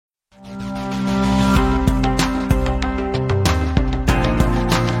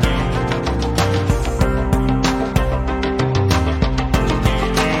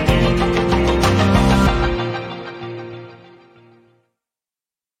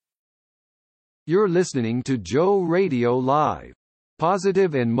You're listening to Joe Radio Live.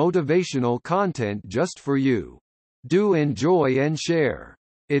 Positive and motivational content just for you. Do enjoy and share.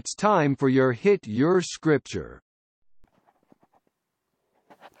 It's time for your Hit Your Scripture.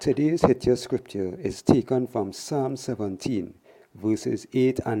 Today's Hit Your Scripture is taken from Psalm 17, verses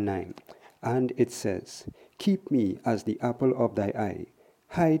 8 and 9. And it says, "Keep me as the apple of thy eye.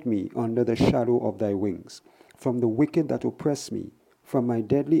 Hide me under the shadow of thy wings, from the wicked that oppress me, from my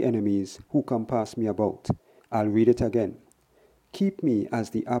deadly enemies who compass me about." I'll read it again. "Keep me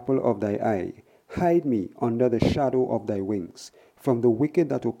as the apple of thy eye. Hide me under the shadow of thy wings, from the wicked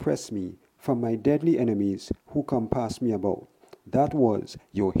that oppress me, from my deadly enemies who compass me about." That was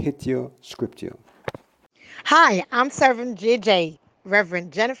your Hit Your Scripture. Hi, I'm Servant JJ,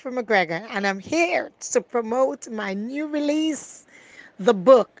 Reverend Jennifer McGregor, and I'm here to promote my new release, the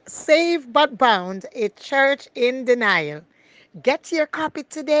book, Saved But Bound, A Church in Denial. Get your copy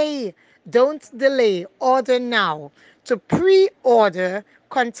today. Don't delay. Order now. To pre-order,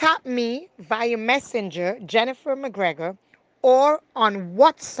 contact me via Messenger, Jennifer McGregor, or on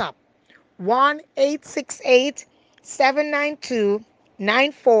WhatsApp,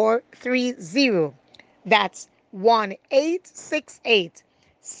 1-868-792-9430. That's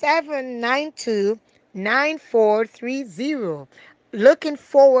 1-868-792-9430. Looking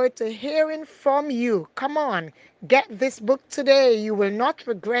forward to hearing from you. Come on, get this book today. You will not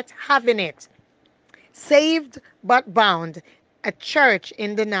regret having it. Saved but Bound, a church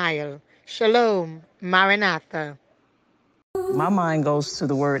in denial. Shalom, Maranatha. My mind goes to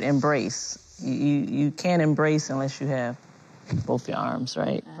the word embrace. You can't embrace unless you have both your arms,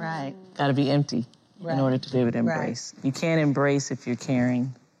 right? Right. Got to be empty in order to be able to embrace. You can't embrace if you're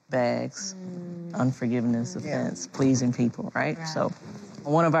carrying bags, unforgiveness, offense, pleasing people, right? So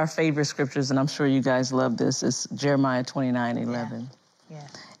one of our favorite scriptures, and I'm sure you guys love this, is Jeremiah 29:11. Yeah.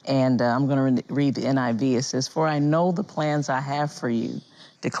 And I'm going to read the NIV. It says, "For I know the plans I have for you,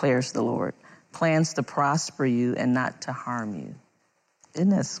 declares the Lord, plans to prosper you and not to harm you." Isn't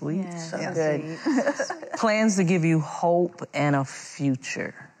that sweet? Yeah, So good. Plans to give you hope and a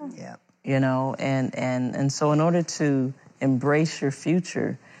future. Yeah. You know, and so in order to embrace your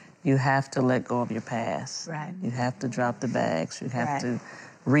future, you have to let go of your past. Right. You have to drop the bags. You have Right. to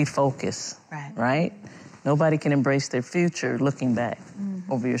refocus. Right. Right? Nobody can embrace their future looking back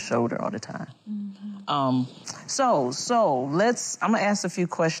over your shoulder all the time. So I'm gonna ask a few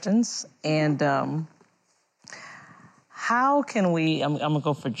questions, and how can we? I'm gonna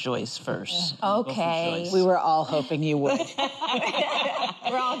go for Joyce first. Okay. We were all hoping you would.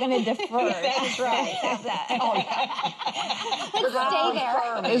 We're all going to defer. That's right. How's that? Oh, yeah. Stay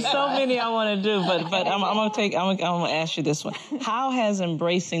there. There's so many I want to do, but I'm gonna ask you this one. How has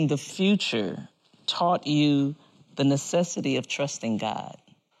embracing the future taught you the necessity of trusting God?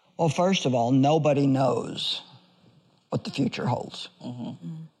 Well, first of all, nobody knows what the future holds. I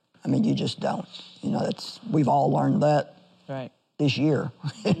mean, you just don't. You know, we've all learned that this year.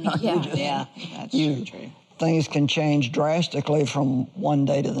 That's true. Things can change drastically from one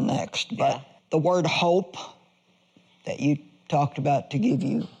day to the next. But the word hope that you talked about, to give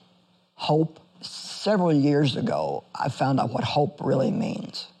you hope, several years ago, I found out what hope really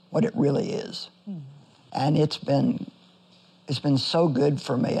means, what it really is. And it's been so good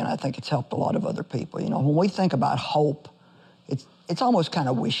for me, and I think it's helped a lot of other people. You know, when we think about hope, it's almost kind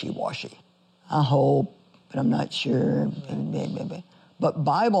of wishy-washy. I hope, but I'm not sure. But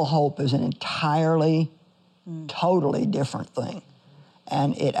Bible hope is an entirely, totally different thing.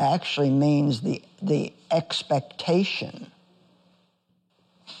 And it actually means the expectation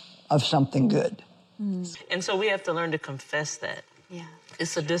of something good. And so we have to learn to confess that. Yeah.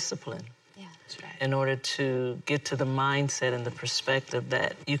 It's a discipline. Yeah. That's right. In order to get to the mindset and the perspective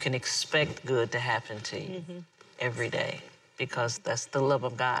that you can expect good to happen to you every day, because that's the love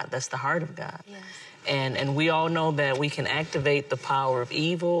of God. That's the heart of God. Yes. And we all know that we can activate the power of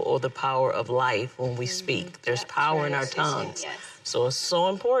evil or the power of life when we speak. There's power in our tongues. Yes. So it's so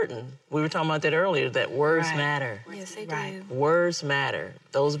important. We were talking about that earlier, that words matter. Yes, they do. Words matter.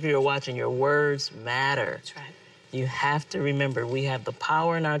 Those of you who are watching, your words matter. That's right. You have to remember we have the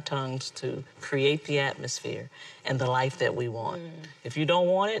power in our tongues to create the atmosphere and the life that we want. If you don't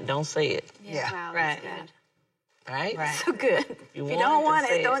want it, don't say it. Yeah. Wow, Right. that's good. Right? So good. If If you don't want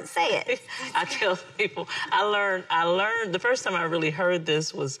it, don't say it. I tell people, I learned, the first time I really heard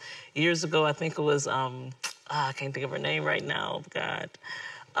this was years ago. I think it was, I can't think of her name right now, God.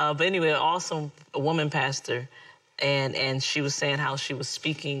 But anyway, an awesome woman pastor, and she was saying how she was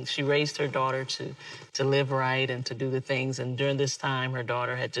speaking, she raised her daughter to live right and to do the things, and during this time, her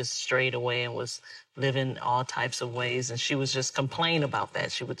daughter had just strayed away and was living all types of ways, and she was just complaining about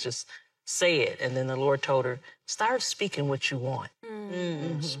that. She would just say it. And then the Lord told her, start speaking what you want.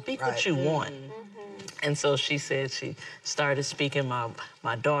 Speak what you want. And so she said she started speaking,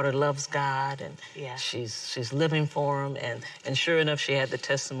 my daughter loves God, and she's living for him. And sure enough, she had the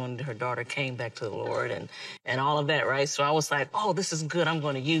testimony that her daughter came back to the Lord and all of that, right? So I was like, oh, this is good. I'm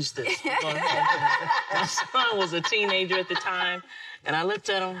going to use this. My son was a teenager at the time, and I looked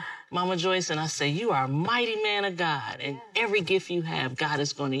at him, Mama Joyce, and I said, you are a mighty man of God, and every gift you have, God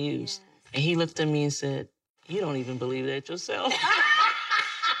is going to use. And he looked at me and said, you don't even believe that yourself.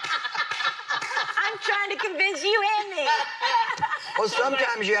 Trying to convince you and me. Well,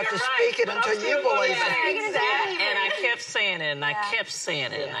 sometimes you have to speak it until you believe it. Exactly. And I kept saying it, and I kept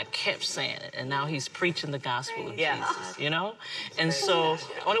saying it, and I kept saying it. And now he's preaching the gospel of Jesus, you know? And so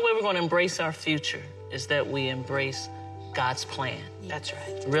the only way we're going to embrace our future is that we embrace God's plan. That's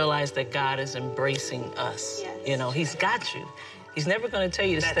right. Realize that God is embracing us. Yes. You know, he's got you. He's never going to tell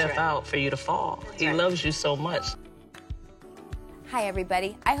you to step out for you to fall. He loves you so much. Hi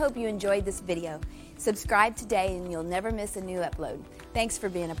everybody, I hope you enjoyed this video. Subscribe today and you'll never miss a new upload. Thanks for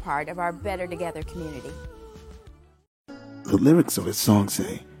being a part of our Better Together community. The lyrics of his song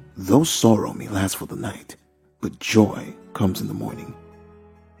say, though sorrow may last for the night, but joy comes in the morning.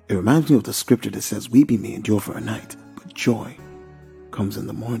 It reminds me of the scripture that says, weeping may endure for a night, but joy comes in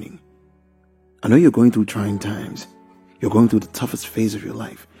the morning. I know you're going through trying times. You're going through the toughest phase of your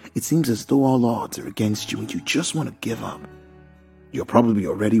life. It seems as though all odds are against you and you just want to give up. You're probably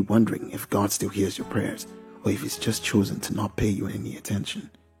already wondering if God still hears your prayers or if he's just chosen to not pay you any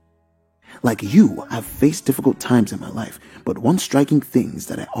attention. Like you, I've faced difficult times in my life, but one striking thing is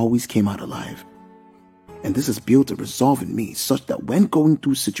that I always came out alive. And this has built a resolve in me such that when going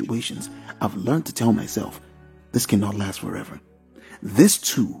through situations, I've learned to tell myself, this cannot last forever. This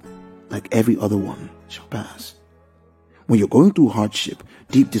too, like every other one, shall pass. When you're going through hardship,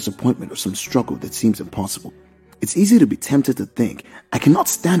 deep disappointment, or some struggle that seems impossible, it's easy to be tempted to think, I cannot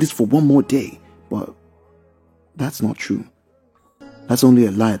stand this for one more day. But that's not true. That's only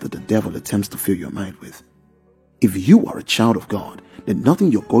a lie that the devil attempts to fill your mind with. If you are a child of God, then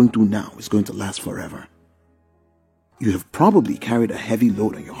nothing you're going through now is going to last forever. You have probably carried a heavy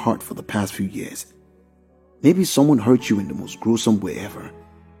load on your heart for the past few years. Maybe someone hurt you in the most gruesome way ever.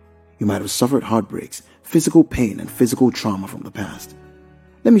 You might have suffered heartbreaks, physical pain, and physical trauma from the past.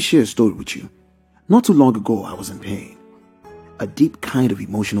 Let me share a story with you. Not too long ago, I was in pain. A deep kind of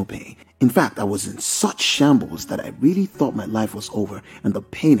emotional pain. In fact, I was in such shambles that I really thought my life was over and the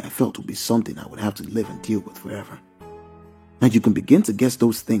pain I felt would be something I would have to live and deal with forever. Now you can begin to guess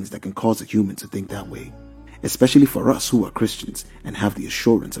those things that can cause a human to think that way, especially for us who are Christians and have the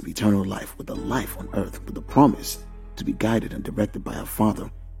assurance of eternal life with a life on earth with the promise to be guided and directed by our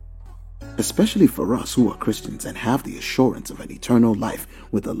Father. Especially for us who are Christians and have the assurance of an eternal life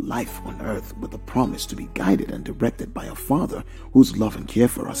with a life on earth with a promise to be guided and directed by a Father whose love and care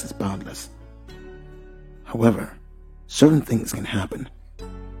for us is boundless. However, certain things can happen.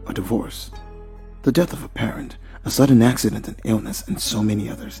 A divorce, the death of a parent, a sudden accident and illness, and so many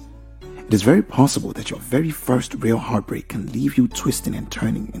others. It is very possible that your very first real heartbreak can leave you twisting and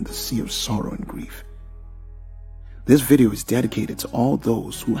turning in the sea of sorrow and grief. This video is dedicated to all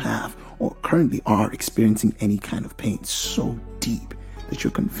those who have or currently are experiencing any kind of pain so deep that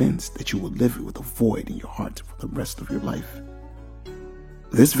you're convinced that you will live with a void in your heart for the rest of your life.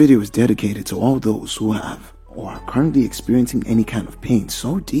 This video is dedicated to all those who have or are currently experiencing any kind of pain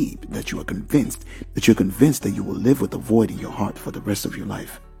so deep that you are convinced that you will live with a void in your heart for the rest of your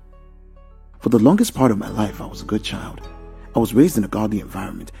life. For the longest part of my life, I was a good child. I was raised in a godly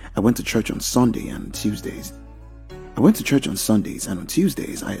environment. I went to church on Sunday and on Tuesdays.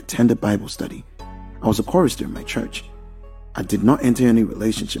 I attended Bible study. I was a chorister in my church. I did not enter any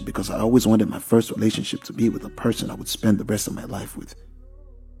relationship because I always wanted my first relationship to be with a person I would spend the rest of my life with.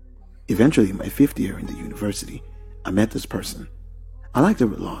 Eventually, in my 5th year in the university, I met this person. I liked her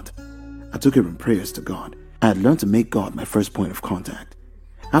a lot. I took her in prayers to God. I had learned to make God my first point of contact.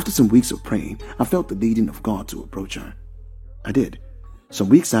 After some weeks of praying, I felt the leading of God to approach her. I did. Some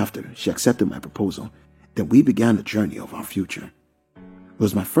weeks after, she accepted my proposal. Then we began the journey of our future. It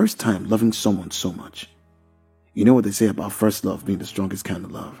was my first time loving someone so much. You know what they say about first love being the strongest kind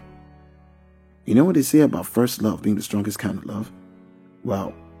of love?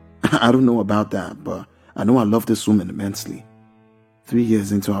 Well, I don't know about that, but I know I love this woman immensely. 3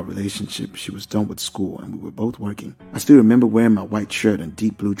 years into our relationship, she was done with school and we were both working. I still remember wearing my white shirt and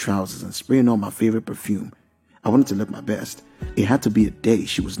deep blue trousers and spraying on my favorite perfume. I wanted to look my best. It had to be a day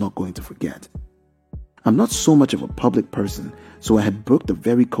she was not going to forget. I'm not so much of a public person, so I had booked a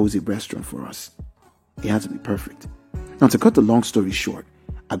very cozy restaurant for us. It had to be perfect. Now, to cut the long story short,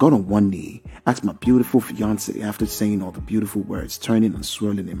 I got on one knee, asked my beautiful fiancée after saying all the beautiful words turning and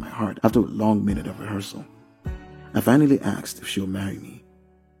swirling in my heart after a long minute of rehearsal. I finally asked if she'll marry me.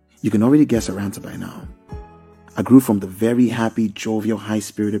 You can already guess her answer by now. I grew from the very happy, jovial,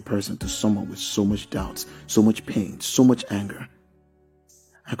 high-spirited person to someone with so much doubts, so much pain, so much anger.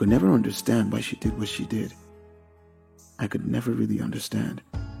 I could never understand why she did what she did. I could never really understand.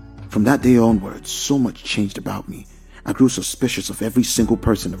 From that day onward, so much changed about me. I grew suspicious of every single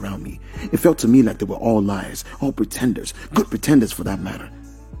person around me. It felt to me like they were all liars, all pretenders, good pretenders for that matter.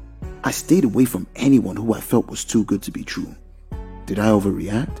 I stayed away from anyone who I felt was too good to be true. Did I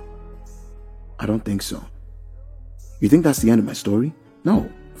overreact? I don't think so. You think that's the end of my story? No,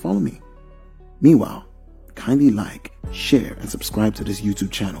 follow me. Meanwhile, kindly like, share, and subscribe to this YouTube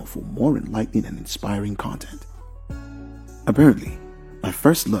channel for more enlightening and inspiring content. Apparently, my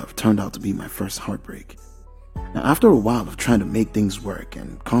first love turned out to be my first heartbreak. Now, after a while of trying to make things work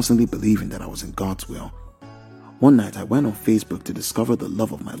and constantly believing that I was in God's will, one night I went on Facebook to discover the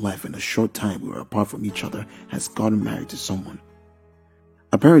love of my life in a short time we were apart from each other has gotten married to someone.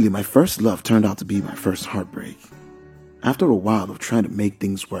 Apparently, my first love turned out to be my first heartbreak. After a while of trying to make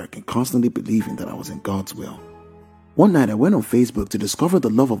things work and constantly believing that I was in God's will, one night I went on Facebook to discover the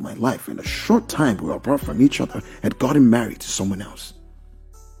love of my life in a short time we were apart from each other had gotten married to someone else.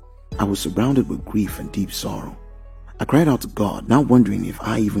 I was surrounded with grief and deep sorrow. I cried out to God, not wondering if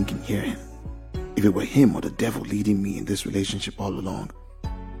I even can hear him, if it were him or the devil leading me in this relationship all along.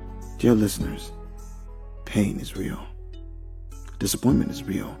 Dear listeners, pain is real. Disappointment is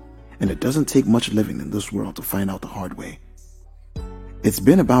real, and it doesn't take much living in this world to find out the hard way. It's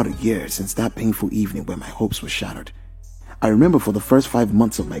been about a year since that painful evening when my hopes were shattered. I remember for the first 5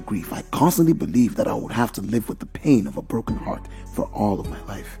 months of my grief, I constantly believed that I would have to live with the pain of a broken heart for all of my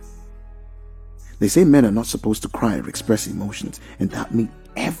life. They say men are not supposed to cry or express emotions, and that made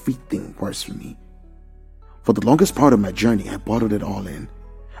everything worse for me. For the longest part of my journey, I bottled it all in.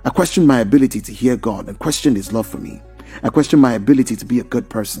 I questioned my ability to hear God and questioned his love for me. I questioned my ability to be a good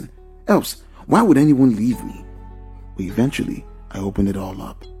person. Else, why would anyone leave me? But eventually, I opened it all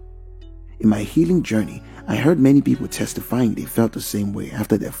up. In my healing journey, I heard many people testifying they felt the same way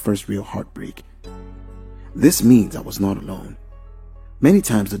after their first real heartbreak. This means I was not alone. Many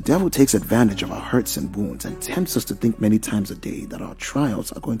times the devil takes advantage of our hurts and wounds and tempts us to think many times a day that our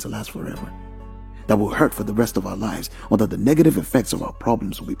trials are going to last forever, that we'll hurt for the rest of our lives, or that the negative effects of our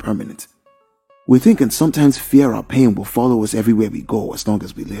problems will be permanent. We think and sometimes fear our pain will follow us everywhere we go as long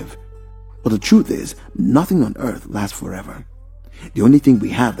as we live. But the truth is, nothing on earth lasts forever. The only thing we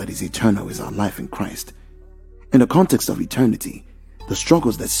have that is eternal is our life in Christ. In the context of eternity, the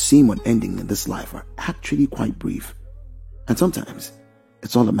struggles that seem unending in this life are actually quite brief. And sometimes,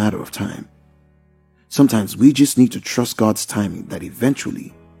 it's all a matter of time. Sometimes we just need to trust God's timing that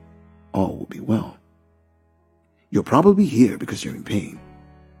eventually all will be well. You're probably here because you're in pain.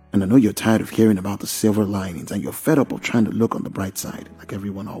 And I know you're tired of hearing about the silver linings and you're fed up of trying to look on the bright side, like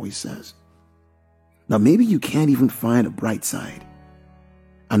everyone always says. Now maybe you can't even find a bright side.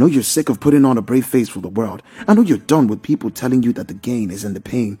 I know you're sick of putting on a brave face for the world. I know you're done with people telling you that the gain is in the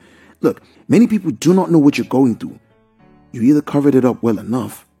pain. Look, many people do not know what you're going through. You either covered it up well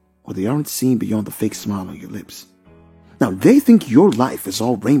enough, or they aren't seeing beyond the fake smile on your lips. Now, they think your life is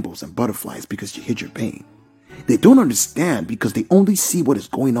all rainbows and butterflies because you hid your pain. They don't understand because they only see what is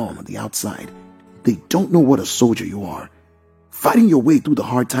going on the outside. They don't know what a soldier you are, fighting your way through the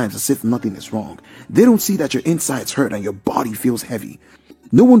hard times as if nothing is wrong. They don't see that your insides hurt and your body feels heavy.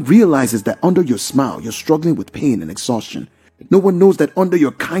 No one realizes that under your smile, you're struggling with pain and exhaustion. No one knows that under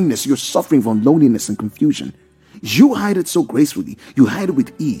your kindness, you're suffering from loneliness and confusion. You hide it so gracefully, you hide it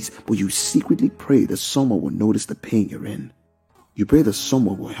with ease, but you secretly pray that someone will notice the pain you're in. You pray that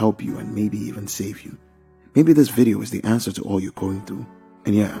someone will help you and maybe even save you. Maybe this video is the answer to all you're going through.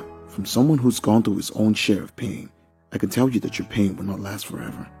 And yeah, from someone who's gone through his own share of pain, I can tell you that your pain will not last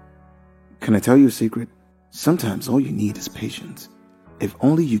forever. Can I tell you a secret? Sometimes all you need is patience. If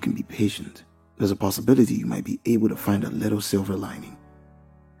only you can be patient, there's a possibility you might be able to find a little silver lining.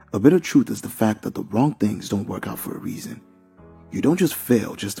 A bitter truth is the fact that the wrong things don't work out for a reason. You don't just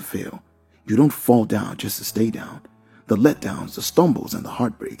fail just to fail. You don't fall down just to stay down. The letdowns, the stumbles, and the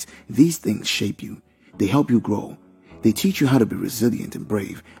heartbreaks, these things shape you. They help you grow. They teach you how to be resilient and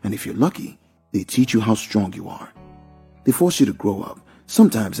brave, and if you're lucky, they teach you how strong you are. They force you to grow up,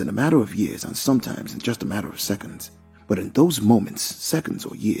 sometimes in a matter of years and sometimes in just a matter of seconds. But in those moments, seconds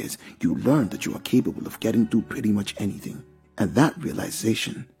or years, you learn that you are capable of getting through pretty much anything. And that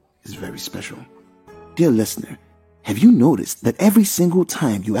realization is very special. Dear listener, Have you noticed that every single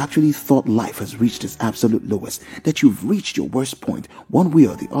time you actually thought life has reached its absolute lowest, that you've reached your worst point one way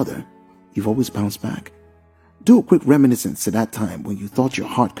or the other, you've always bounced back? Do a quick reminiscence to that time when you thought your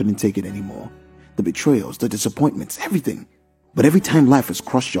heart couldn't take it anymore. The betrayals, the disappointments, everything. But every time life has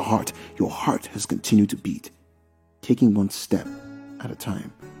crushed your heart has continued to beat, taking one step at a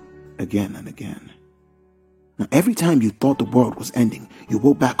time, again and again. Now, every time you thought the world was ending, you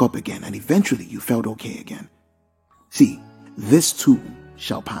woke back up again and eventually you felt okay again. See, this too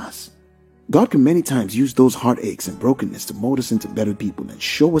shall pass. God can many times use those heartaches and brokenness to mold us into better people and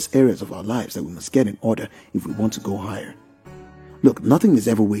show us areas of our lives that we must get in order if we want to go higher. Look, nothing is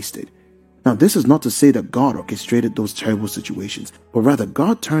ever wasted. Now, this is not to say that God orchestrated those terrible situations, but rather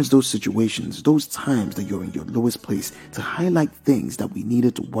God turns those situations, those times that you're in your lowest place, to highlight things that we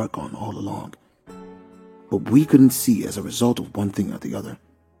needed to work on all along. But we couldn't see as a result of one thing or the other.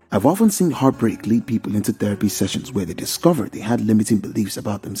 I've often seen heartbreak lead people into therapy sessions where they discovered they had limiting beliefs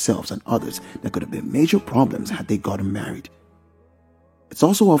about themselves and others that could have been major problems had they gotten married. It's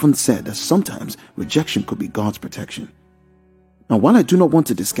also often said that sometimes rejection could be God's protection. Now, while I do not want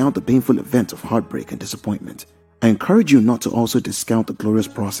to discount the painful event of heartbreak and disappointment, I encourage you not to also discount the glorious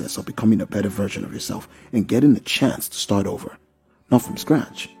process of becoming a better version of yourself and getting a chance to start over, not from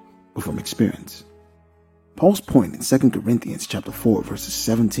scratch, but from experience. Paul's point in 2 Corinthians chapter 4 verses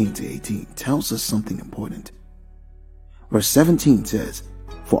 17 to 18 tells us something important. Verse 17 says,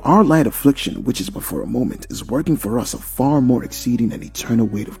 "For our light affliction, which is but for a moment, is working for us a far more exceeding and eternal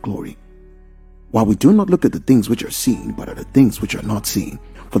weight of glory. While we do not look at the things which are seen, but at the things which are not seen.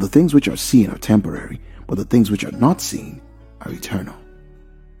 For the things which are seen are temporary, but the things which are not seen are eternal."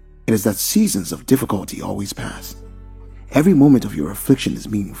 It is that seasons of difficulty always pass. Every moment of your affliction is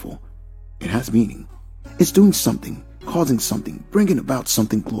meaningful. It has meaning. It's doing something, causing something, bringing about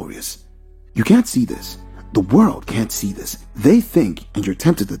something glorious. You can't see this. The world can't see this. They think, and you're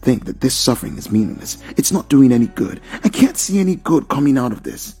tempted to think, that this suffering is meaningless. It's not doing any good. I can't see any good coming out of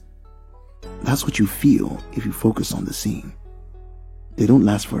this. That's what you feel if you focus on the scene. They don't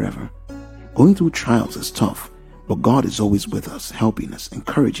last forever. Going through trials is tough, but God is always with us, helping us,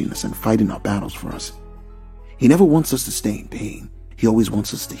 encouraging us, and fighting our battles for us. He never wants us to stay in pain. He always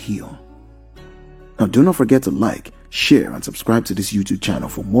wants us to heal. Now, do not forget to like, share, and subscribe to this YouTube channel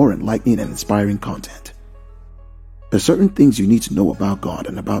for more enlightening and inspiring content. There are certain things you need to know about God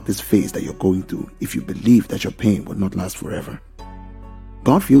and about this phase that you're going through if you believe that your pain will not last forever.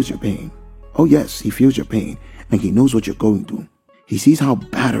 God feels your pain. Oh yes, He feels your pain, and He knows what you're going through. He sees how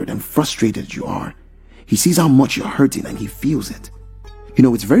battered and frustrated you are. He sees how much you're hurting, and He feels it. You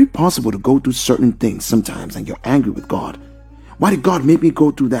know, it's very possible to go through certain things sometimes and you're angry with God. Why did God make me go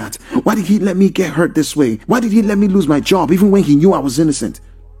through that? Why did He let me get hurt this way? Why did He let me lose my job even when He knew I was innocent?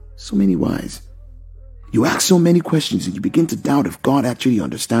 So many whys. You ask so many questions and you begin to doubt if God actually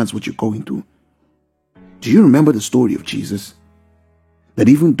understands what you're going through. Do you remember the story of Jesus? That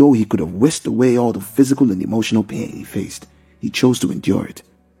even though He could have whisked away all the physical and emotional pain He faced, He chose to endure it.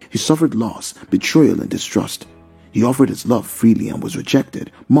 He suffered loss, betrayal, and distrust. He offered His love freely and was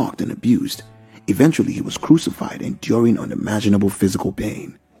rejected, mocked, and abused. Eventually, He was crucified, enduring unimaginable physical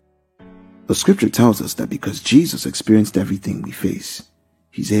pain. The scripture tells us that because Jesus experienced everything we face,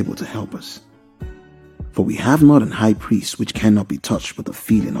 He's able to help us. For we have not an high priest which cannot be touched with the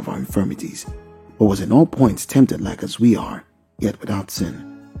feeling of our infirmities, but was in all points tempted like as we are, yet without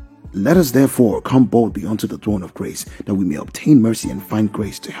sin. Let us therefore come boldly unto the throne of grace, that we may obtain mercy and find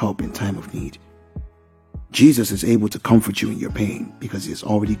grace to help in time of need. Jesus is able to comfort you in your pain because He has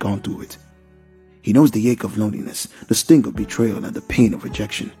already gone through it. He knows the ache of loneliness, the sting of betrayal, and the pain of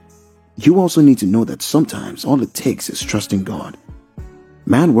rejection. You also need to know that sometimes all it takes is trusting God.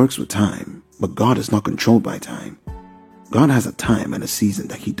 Man works with time, but God is not controlled by time. God has a time and a season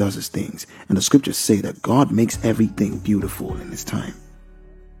that He does His things, and the scriptures say that God makes everything beautiful in His time.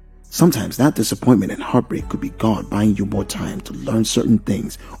 Sometimes that disappointment and heartbreak could be God buying you more time to learn certain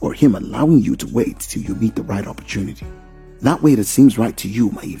things, or Him allowing you to wait till you meet the right opportunity. That way that seems right to you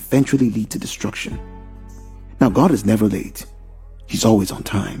might eventually lead to destruction. Now, God is never late. He's always on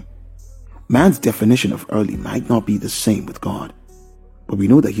time. Man's definition of early might not be the same with God, but we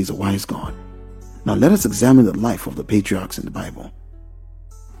know that He's a wise God. Now let us examine the life of the patriarchs in the Bible.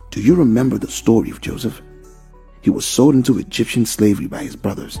 Do you remember the story of Joseph? He was sold into Egyptian slavery by his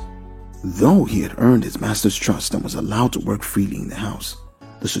brothers. Though he had earned his master's trust and was allowed to work freely in the house,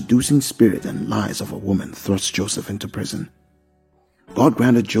 the seducing spirit and lies of a woman thrust Joseph into prison. God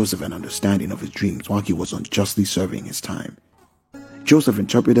granted Joseph an understanding of his dreams while he was unjustly serving his time. Joseph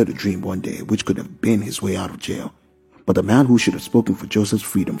interpreted a dream one day which could have been his way out of jail, but the man who should have spoken for Joseph's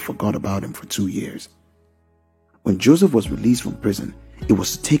freedom forgot about him for 2 years. When Joseph was released from prison, it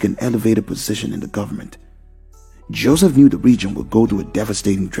was to take an elevated position in the government. Joseph knew the region would go through a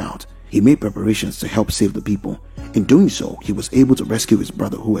devastating drought. He made preparations to help save the people. In doing so, he was able to rescue his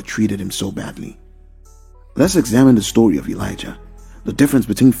brother who had treated him so badly. Let's examine the story of Elijah. The difference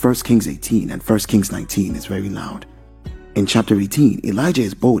between 1 Kings 18 and 1 Kings 19 is very loud. In chapter 18, Elijah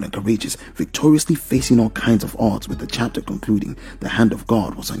is bold and courageous, victoriously facing all kinds of odds, with the chapter concluding the hand of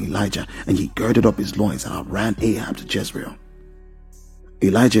God was on Elijah and he girded up his loins and outran Ahab to Jezreel.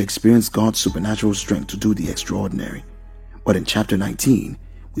 Elijah experienced God's supernatural strength to do the extraordinary. But in chapter 19,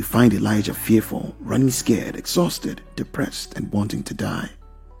 we find Elijah fearful, running scared, exhausted, depressed, and wanting to die.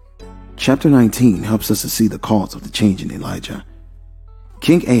 Chapter 19 helps us to see the cause of the change in Elijah.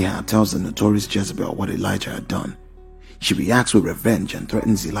 King Ahab tells the notorious Jezebel what Elijah had done. She reacts with revenge and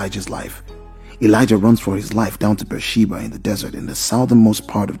threatens Elijah's life. Elijah runs for his life down to Beersheba in the desert in the southernmost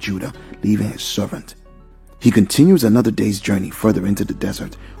part of Judah, leaving his servant. He continues another day's journey further into the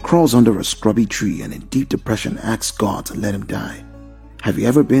desert, crawls under a scrubby tree, and in deep depression asks God to let him die. Have you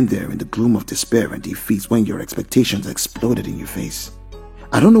ever been there in the gloom of despair and defeat when your expectations exploded in your face?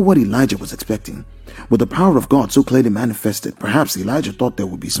 I don't know what Elijah was expecting. With the power of God so clearly manifested, perhaps Elijah thought there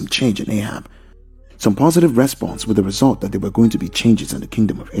would be some change in Ahab. Some positive response with the result that there were going to be changes in the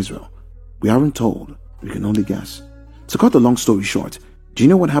kingdom of Israel. We aren't told, we can only guess. To cut the long story short, do you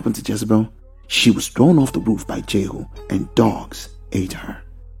know what happened to Jezebel? She was thrown off the roof by Jehu, and dogs ate her.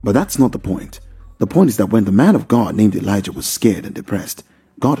 But that's not the point. The point is that when the man of God named Elijah was scared and depressed,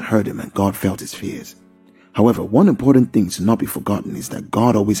 God heard him and God felt his fears. However, one important thing to not be forgotten is that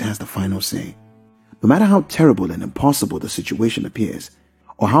God always has the final say. No matter how terrible and impossible the situation appears,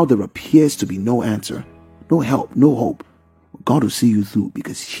 or how there appears to be no answer, no help, no hope, God will see you through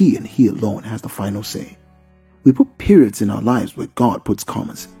because He and He alone has the final say. We put periods in our lives where God puts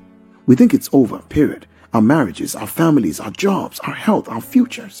commas. We think it's over, period. Our marriages, our families, our jobs, our health, our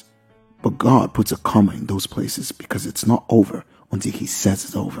futures. But God puts a comma in those places because it's not over until He says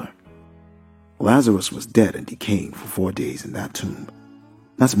it's over. Lazarus was dead and decaying for 4 days in that tomb.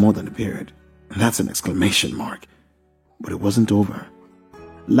 That's more than a period. That's an exclamation mark. But it wasn't over.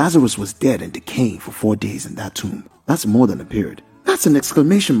 Lazarus was dead and decaying for 4 days in that tomb. That's more than a period. That's an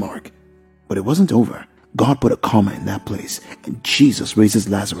exclamation mark. But it wasn't over. God put a comma in that place, and Jesus raises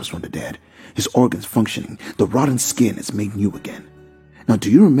Lazarus from the dead. His organs functioning, the rotten skin is made new again. Now, do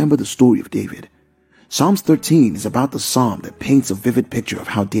you remember the story of David? Psalms 13 is about the psalm that paints a vivid picture of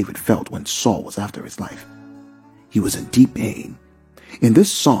how David felt when Saul was after his life. He was in deep pain. In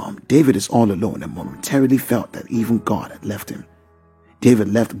this psalm, David is all alone and momentarily felt that even God had left him. David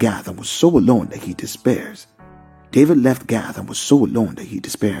left Gath and was so alone that he despairs.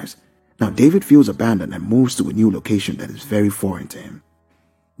 Now David feels abandoned and moves to a new location that is very foreign to him.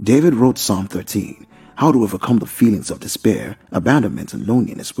 David wrote Psalm 13, how to overcome the feelings of despair, abandonment, and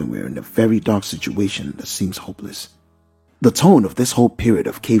loneliness when we're in a very dark situation that seems hopeless. The tone of this whole period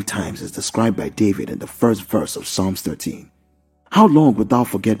of cave times is described by David in the first verse of Psalms 13. How long wilt thou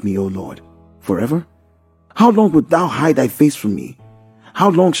forget me, O Lord? Forever? How long wilt thou hide thy face from me? How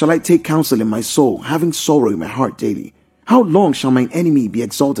long shall I take counsel in my soul, having sorrow in my heart daily? How long shall mine enemy be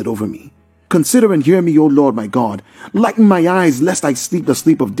exalted over me? Consider and hear me, O Lord my God. Lighten my eyes, lest I sleep the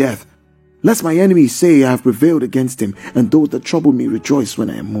sleep of death. Lest my enemies say I have prevailed against him, and those that trouble me rejoice when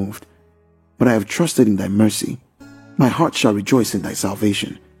I am moved. But I have trusted in thy mercy. My heart shall rejoice in thy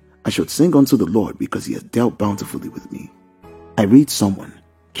salvation. I shall sing unto the Lord because he has dealt bountifully with me. I read someone.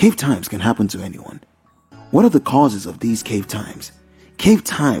 Cave times can happen to anyone. What are the causes of these cave times? Cave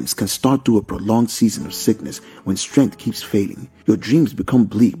times can start through a prolonged season of sickness when strength keeps failing. Your dreams become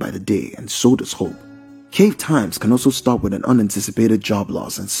bleak by the day, and so does hope. Cave times can also start with an unanticipated job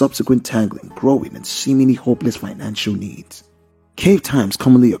loss and subsequent tangling, growing, and seemingly hopeless financial needs. Cave times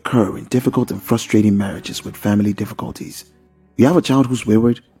commonly occur in difficult and frustrating marriages with family difficulties. You have a child who's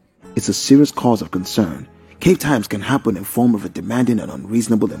wayward? It's a serious cause of concern. Cave times can happen in form of a demanding and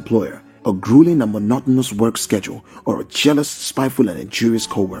unreasonable employer, a grueling and monotonous work schedule, or a jealous, spiteful, and injurious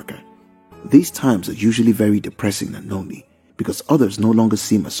co-worker. These times are usually very depressing and lonely because others no longer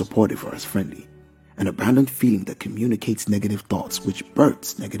seem as supportive or as friendly. An abandoned feeling that communicates negative thoughts, which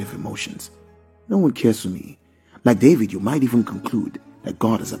births negative emotions. No one cares for me. Like David, you might even conclude that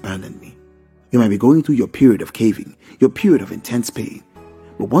God has abandoned me. You might be going through your period of caving, your period of intense pain.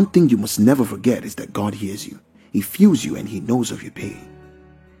 But one thing you must never forget is that God hears you. He feels you and He knows of your pain.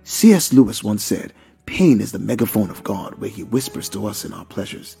 C.S. Lewis once said, pain is the megaphone of God where He whispers to us in our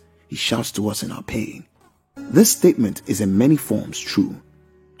pleasures. He shouts to us in our pain. This statement is in many forms true.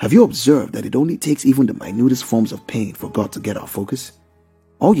 Have you observed that it only takes even the minutest forms of pain for God to get our focus?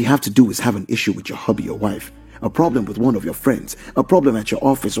 All you have to do is have an issue with your hubby or wife, a problem with one of your friends, a problem at your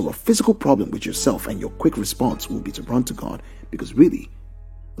office, or a physical problem with yourself, and your quick response will be to run to God, because really,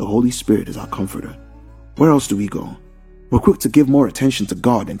 the Holy Spirit is our comforter. Where else do we go? We're quick to give more attention to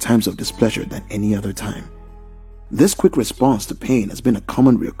God in times of displeasure than any other time. This quick response to pain has been a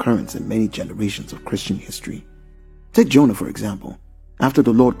common recurrence in many generations of Christian history. Take Jonah, for example. After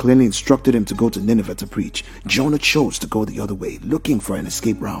the Lord clearly instructed him to go to Nineveh to preach, Jonah chose to go the other way, looking for an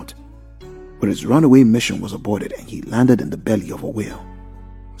escape route. But his runaway mission was aborted and he landed in the belly of a whale.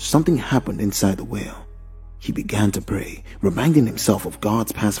 Something happened inside the whale. He began to pray, reminding himself of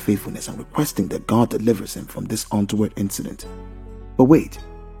God's past faithfulness and requesting that God delivers him from this untoward incident. But wait,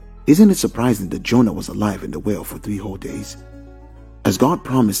 isn't it surprising that Jonah was alive in the whale for 3 whole days? As God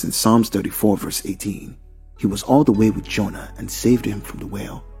promised in Psalms 34 verse 18, he was all the way with Jonah and saved him from the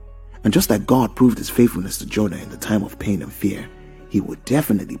whale. And just like God proved his faithfulness to Jonah in the time of pain and fear, he will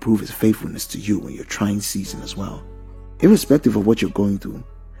definitely prove his faithfulness to you in your trying season as well. Irrespective of what you're going through,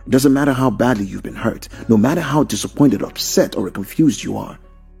 it doesn't matter how badly you've been hurt, no matter how disappointed, upset, or confused you are,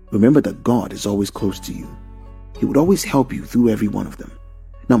 remember that God is always close to you. He would always help you through every one of them.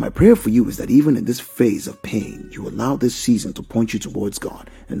 Now, my prayer for you is that even in this phase of pain, you allow this season to point you towards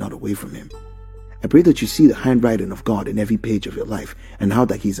God and not away from Him. I pray that you see the handwriting of God in every page of your life and how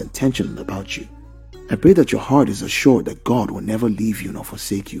that He's intentional about you. I pray that your heart is assured that God will never leave you nor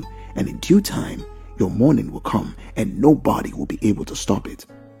forsake you, and in due time, your morning will come and nobody will be able to stop it.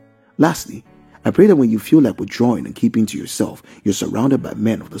 Lastly, I pray that when you feel like withdrawing and keeping to yourself, you're surrounded by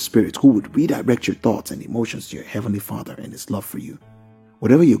men of the Spirit who would redirect your thoughts and emotions to your Heavenly Father and His love for you.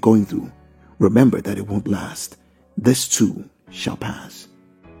 Whatever you're going through, remember that it won't last. This too shall pass.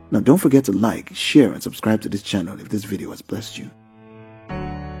 Now don't forget to like, share, and subscribe to this channel if this video has blessed you.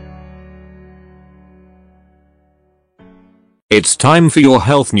 It's time for your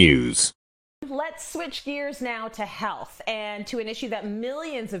health news. Let's switch gears now to health and to an issue that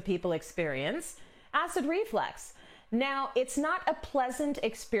millions of people experience, acid reflux. Now, it's not a pleasant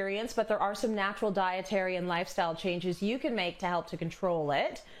experience, but there are some natural dietary and lifestyle changes you can make to help to control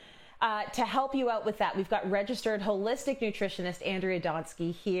it. To help you out with that, we've got registered holistic nutritionist Andrea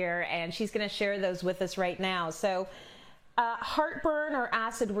Donsky here, and she's going to share those with us right now. So heartburn or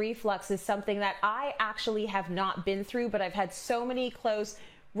acid reflux is something that I actually have not been through, but I've had so many close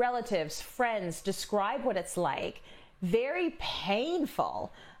relatives, friends describe what it's like. Very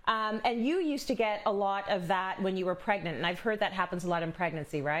painful. And you used to get a lot of that when you were pregnant, and I've heard that happens a lot in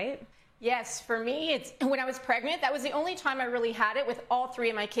pregnancy, right? Yes, for me, it's when I was pregnant, that was the only time I really had it with all 3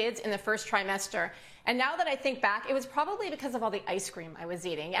 of my kids in the first trimester. And now that I think back, it was probably because of all the ice cream I was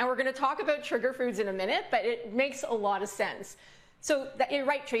eating. And we're going to talk about trigger foods in a minute, but it makes a lot of sense. So you're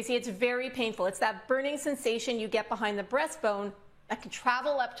right, Tracy, it's very painful. It's that burning sensation you get behind the breastbone that can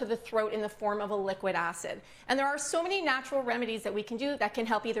travel up to the throat in the form of a liquid acid. And there are so many natural remedies that we can do that can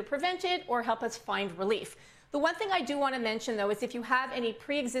help either prevent it or help us find relief. The one thing I do want to mention, though, is if you have any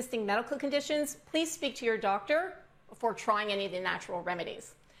pre-existing medical conditions, please speak to your doctor before trying any of the natural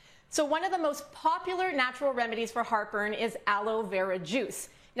remedies. So one of the most popular natural remedies for heartburn is aloe vera juice.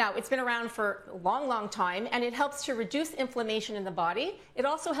 Now, it's been around for a long, long time, and it helps to reduce inflammation in the body. It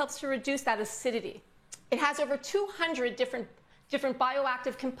also helps to reduce that acidity. It has over 200 different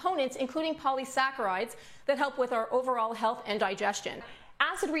bioactive components, including polysaccharides, that help with our overall health and digestion.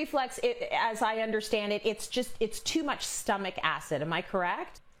 Acid reflux, as I understand it, it's too much stomach acid. Am I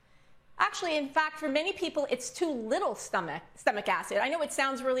correct? Actually, in fact, for many people, it's too little stomach acid. I know it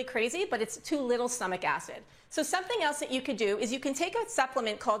sounds really crazy, but it's too little stomach acid. So something else that you could do is you can take a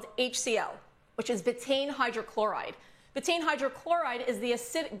supplement called HCl, which is betaine hydrochloride. Betaine hydrochloride is the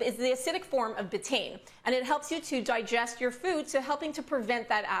acidic form of betaine, and it helps you to digest your food, so helping to prevent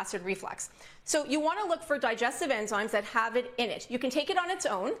that acid reflux. So you want to look for digestive enzymes that have it in it. You can take it on its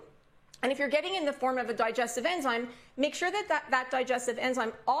own, and if you're getting in the form of a digestive enzyme, make sure that digestive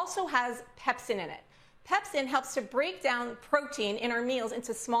enzyme also has pepsin in it. Pepsin helps to break down protein in our meals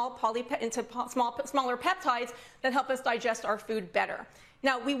into smaller peptides that help us digest our food better.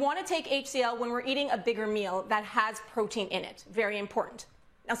 Now, we want to take HCl when we're eating a bigger meal that has protein in it. Very important.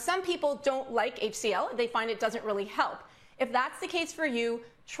 Now, some people don't like HCl. They find it doesn't really help. If that's the case for you,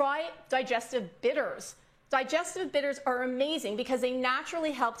 try digestive bitters. Digestive bitters are amazing because they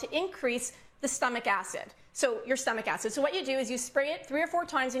naturally help to increase the stomach acid. So your stomach acid. So what you do is you spray it 3 or 4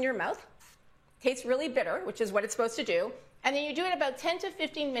 times in your mouth. Tastes really bitter, which is what it's supposed to do. And then you do it about 10 to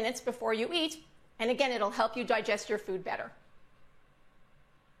 15 minutes before you eat. And again, it'll help you digest your food better.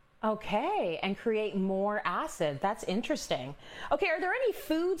 Okay, and create more acid. That's interesting. Okay, are there any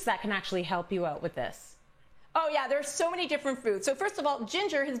foods that can actually help you out with this? Oh yeah, there's so many different foods. So first of all,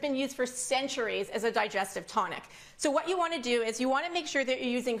 ginger has been used for centuries as a digestive tonic. So what you want to do is you want to make sure that you're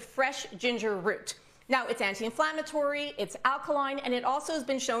using fresh ginger root. Now, it's anti-inflammatory, it's alkaline, and it also has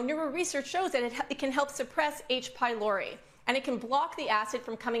been shown, newer research shows that it can help suppress H. pylori, and it can block the acid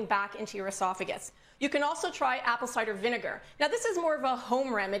from coming back into your esophagus. You can also try apple cider vinegar. Now, this is more of a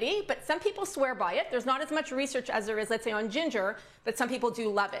home remedy, but some people swear by it. There's not as much research as there is, let's say, on ginger, but some people do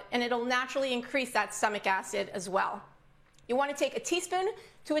love it, and it'll naturally increase that stomach acid as well. You want to take a teaspoon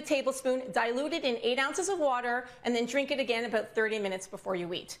to a tablespoon, dilute it in 8 ounces of water, and then drink it again about 30 minutes before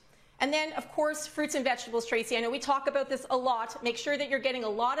you eat. And then, of course, fruits and vegetables, Tracy. I know we talk about this a lot. Make sure that you're getting a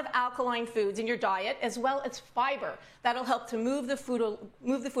lot of alkaline foods in your diet, as well as fiber. That'll help to move the food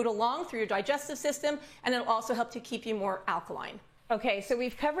along through your digestive system, and it'll also help to keep you more alkaline. Okay, so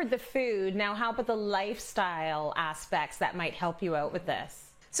we've covered the food. Now, how about the lifestyle aspects that might help you out with this?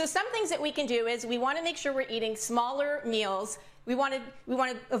 So some things that we can do is we want to make sure we're eating smaller meals. We want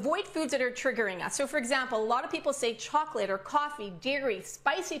to avoid foods that are triggering us. So for example, a lot of people say chocolate or coffee, dairy,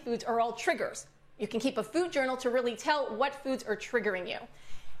 spicy foods are all triggers. You can keep a food journal to really tell what foods are triggering you.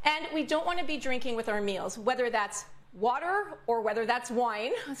 And we don't want to be drinking with our meals, whether that's water or whether that's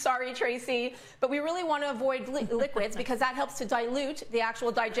wine. Sorry, Tracy, but we really want to avoid liquids because that helps to dilute the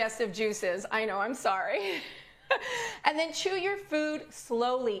actual digestive juices. I know, I'm sorry. And then chew your food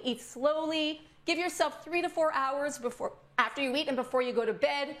slowly. Eat slowly. Give yourself 3 to 4 hours after you eat and before you go to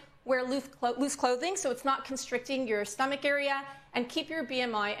bed. Wear loose clothing so it's not constricting your stomach area, and keep your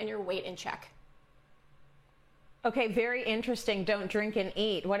BMI and your weight in check. Okay, very interesting. Don't drink and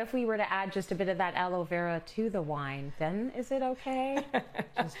eat. What if we were to add just a bit of that aloe vera to the wine? Then is it okay?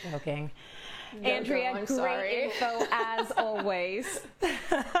 Just joking. No, Andrea, I'm great sorry. info as always.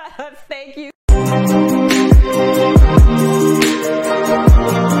 Thank you.